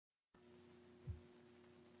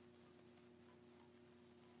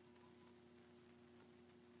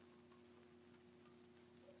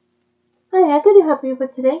Hi, how can I help you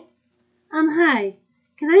with today? Hi.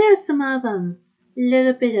 Can I have some of,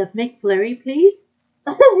 little bit of McFlurry, please?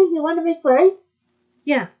 You want to make flurry?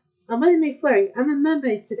 Yeah, I want to McFlurry. I'm a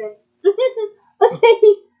mermaid today.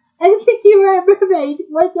 Okay, I didn't think you were a mermaid.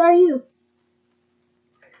 What are you?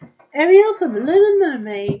 Ariel from Little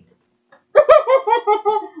Mermaid.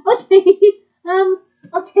 Okay,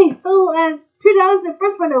 okay, so, $2 the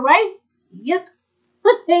first window, right? Yep,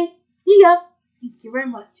 Okay, here you go. thank you very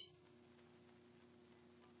much.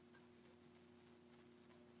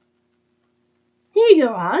 Here you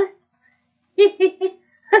go, Ron.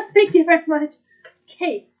 Thank you very much.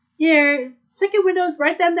 Okay, your second window is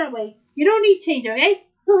right down that way. You don't need change, okay?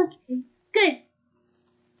 Okay, good.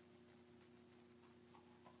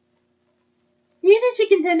 Here's a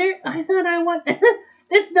chicken tender. I thought I want.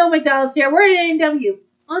 There's no McDonald's here. We're at A&W.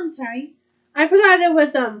 I'm sorry. I forgot it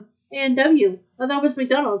was A&W. I thought it was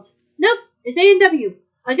McDonald's. Nope, it's A&W.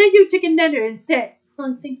 I got you chicken tender instead.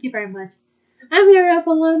 Oh, thank you very much. I'm here up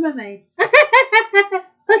a little mermaid.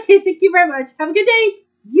 Okay, thank you very much. Have a good day.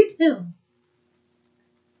 You too.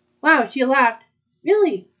 Wow, she laughed.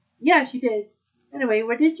 Really? Yeah, she did. Anyway,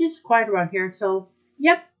 we're just quiet around here, so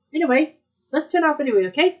yep. Anyway, let's turn off anyway,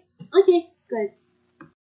 okay? Okay. Good.